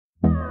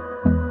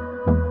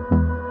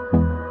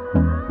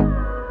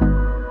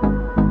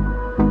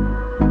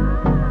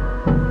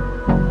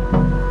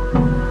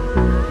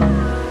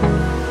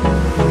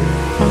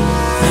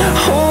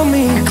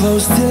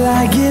close till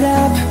I get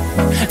up.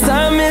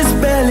 Time is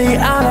barely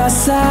on our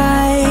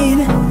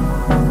side.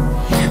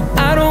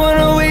 I don't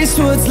wanna waste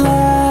what's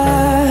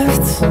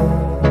left.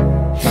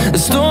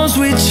 The storms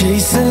we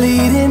chase are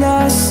leading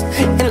us,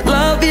 and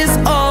love is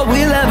all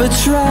we'll ever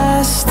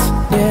trust.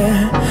 Yeah,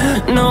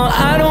 no,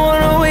 I don't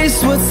wanna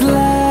waste what's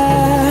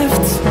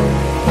left.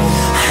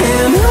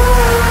 And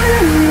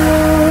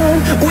on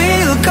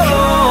we'll go,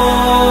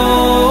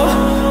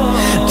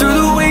 through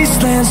the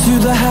wastelands,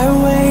 through the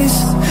highways,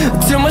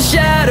 till my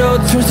shadow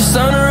turns to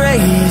sun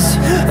rays.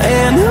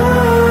 And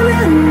on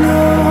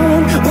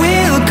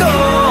we'll go,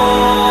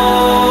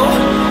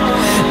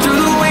 through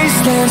the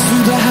wastelands,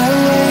 through the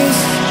highways,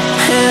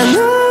 and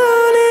on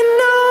we'll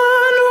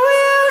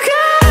go.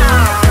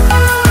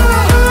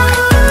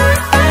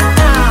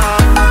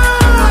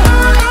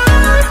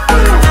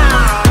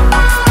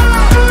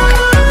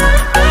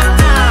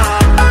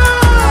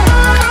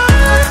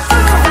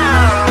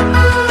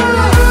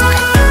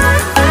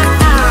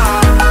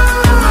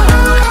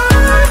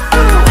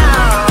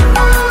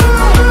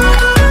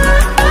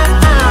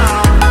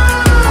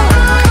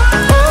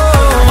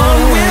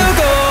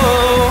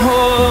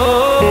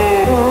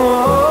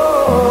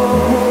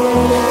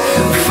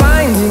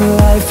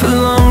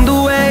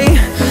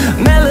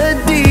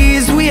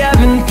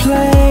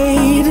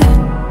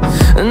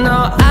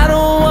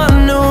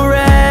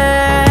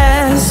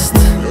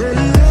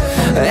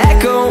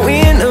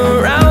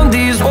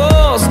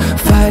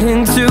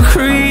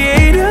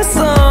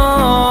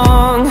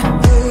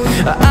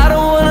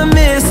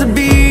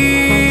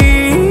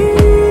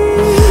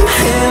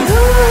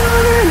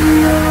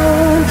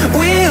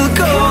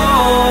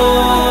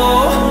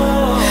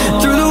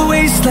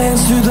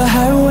 Through the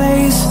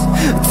highways,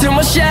 till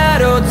my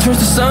shadow turns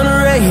to sun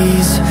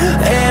rays.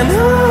 And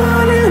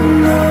on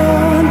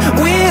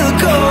we'll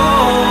go,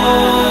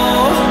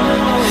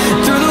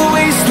 through the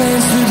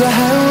wastelands, through the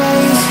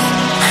highways,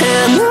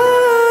 and on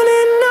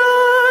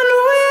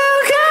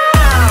we'll go.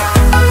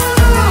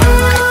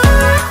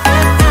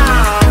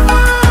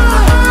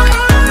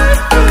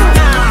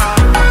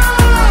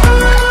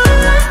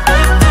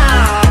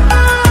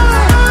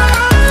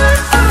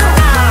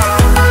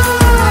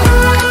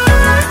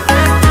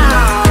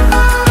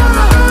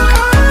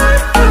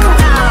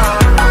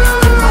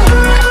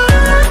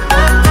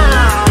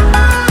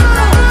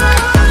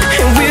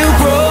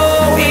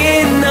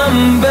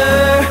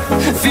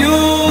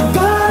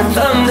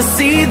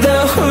 See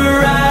the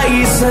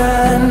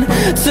horizon,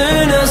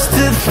 turn us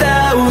to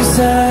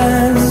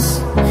thousands,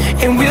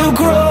 and we'll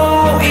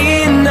grow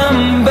in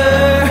number,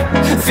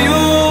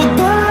 fueled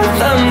by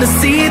them. To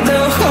see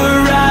the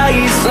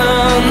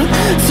horizon,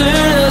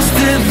 turn us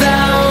to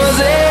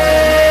thousands,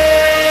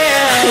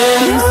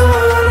 and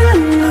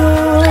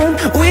on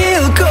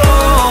we'll go,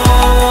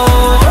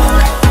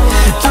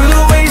 through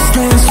the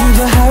wastelands, through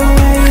the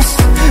highways,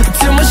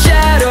 till my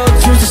shadow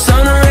turns to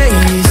sun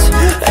rays.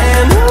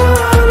 And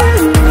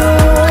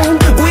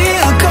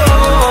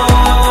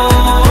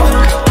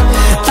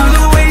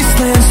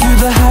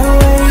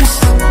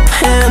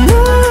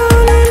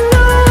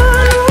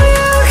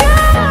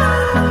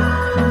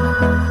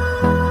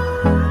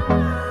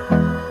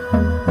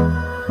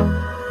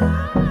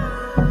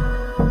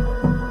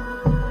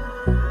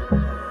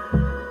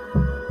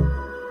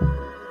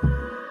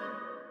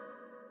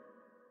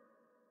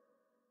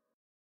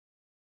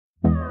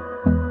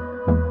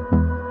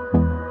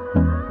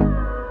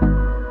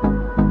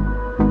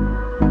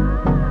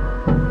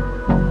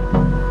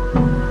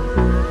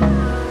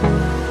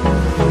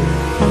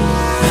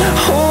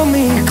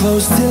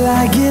close till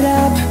I get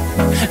up.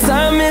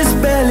 Time is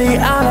barely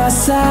on our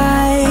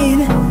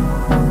side.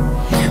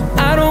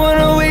 I don't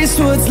wanna waste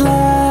what's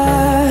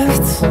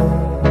left.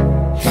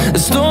 The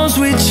storms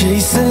we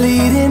chase are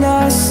leading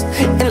us,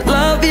 and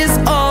love is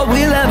all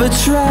we'll ever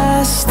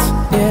trust.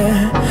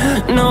 Yeah,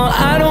 no,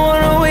 I don't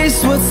wanna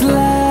waste what's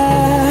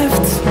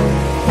left.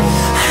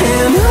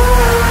 And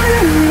on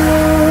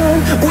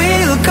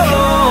we'll go,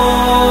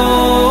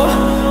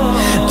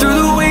 through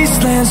the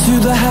wastelands,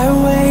 through the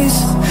highways,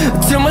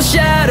 till my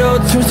shadow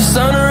turns to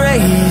sun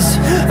rays.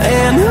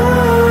 And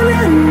on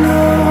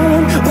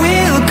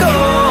we'll go,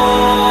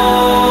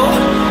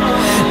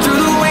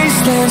 through the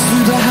wastelands,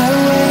 through the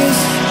highways,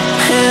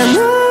 and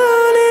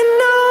on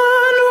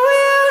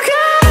we'll go.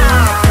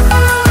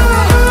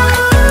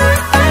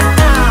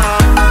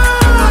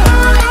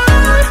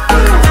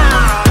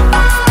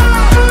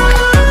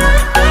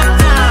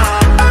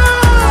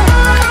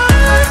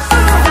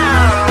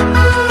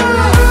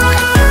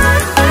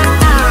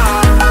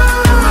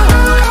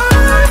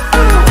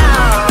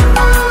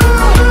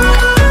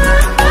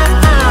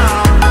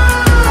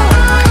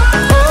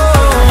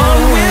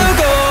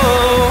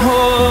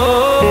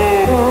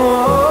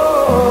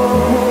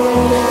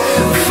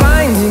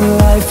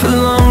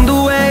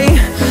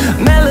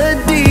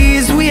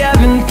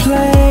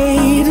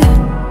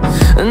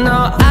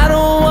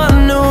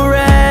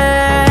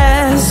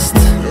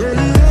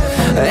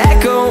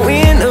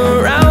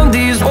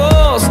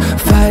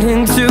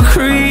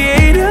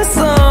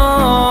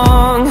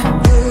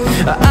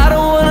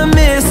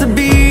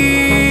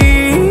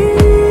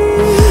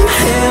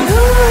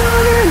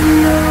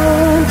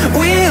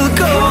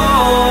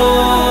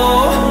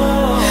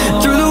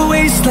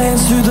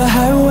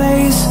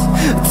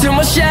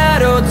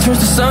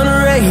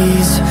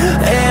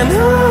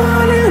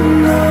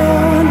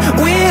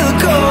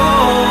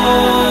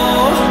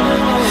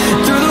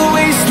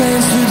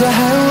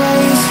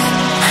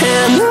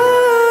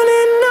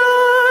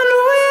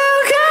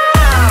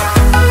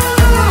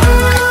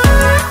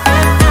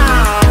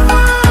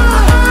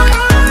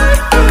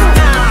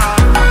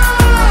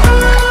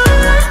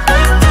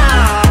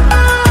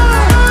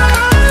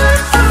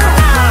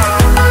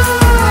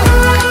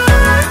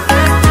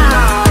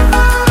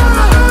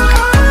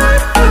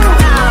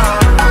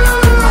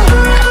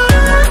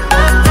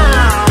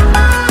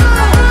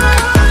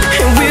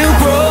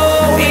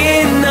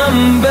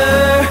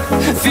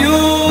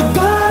 fueled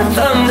by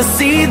them to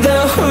see the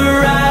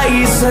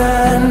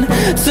horizon,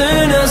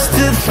 turn us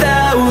to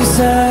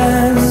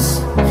thousands,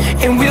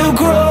 and we'll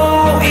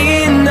grow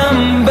in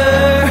number.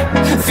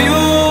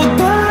 Fueled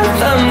by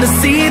them to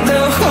see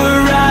the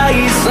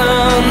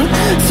horizon,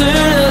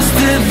 turn us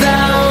to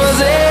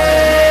thousands,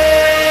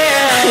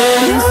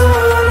 and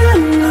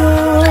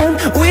on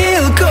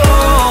we'll go,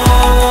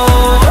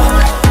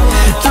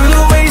 through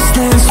the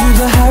wastelands, through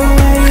the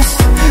highways,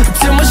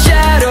 till my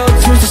shadow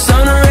turns to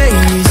sun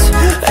rays.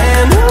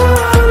 And on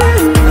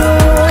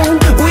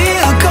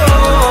we'll go,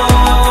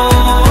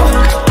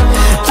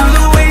 through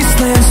the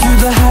wastelands, through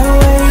the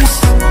highways,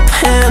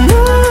 and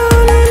on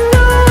we'll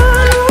go.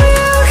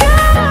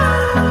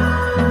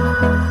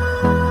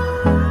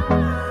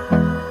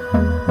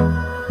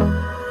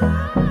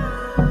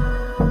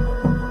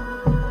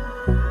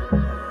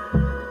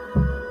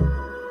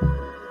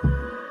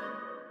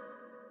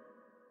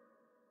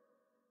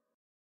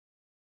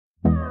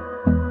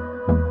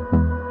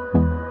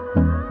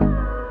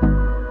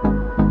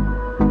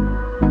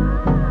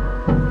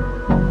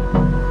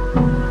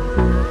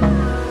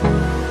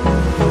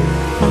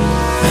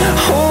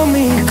 Hold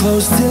me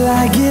close till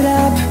I get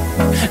up.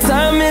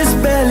 Time is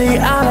barely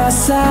on our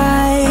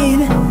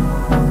side.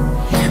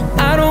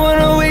 I don't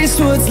wanna waste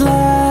what's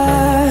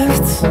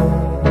left.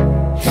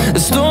 The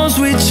storms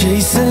we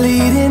chase are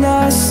leading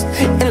us,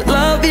 and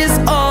love is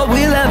all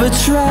we'll ever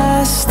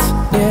trust.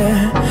 Yeah,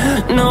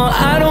 no,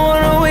 I don't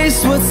wanna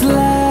waste what's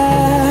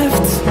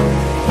left.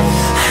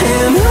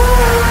 And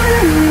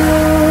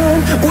on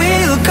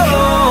we'll go,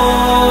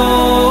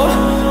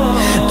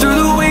 through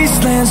the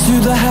wastelands,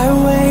 through the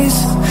highways,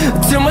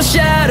 till my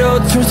shadow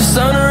turns to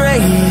sun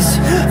rays.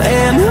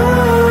 And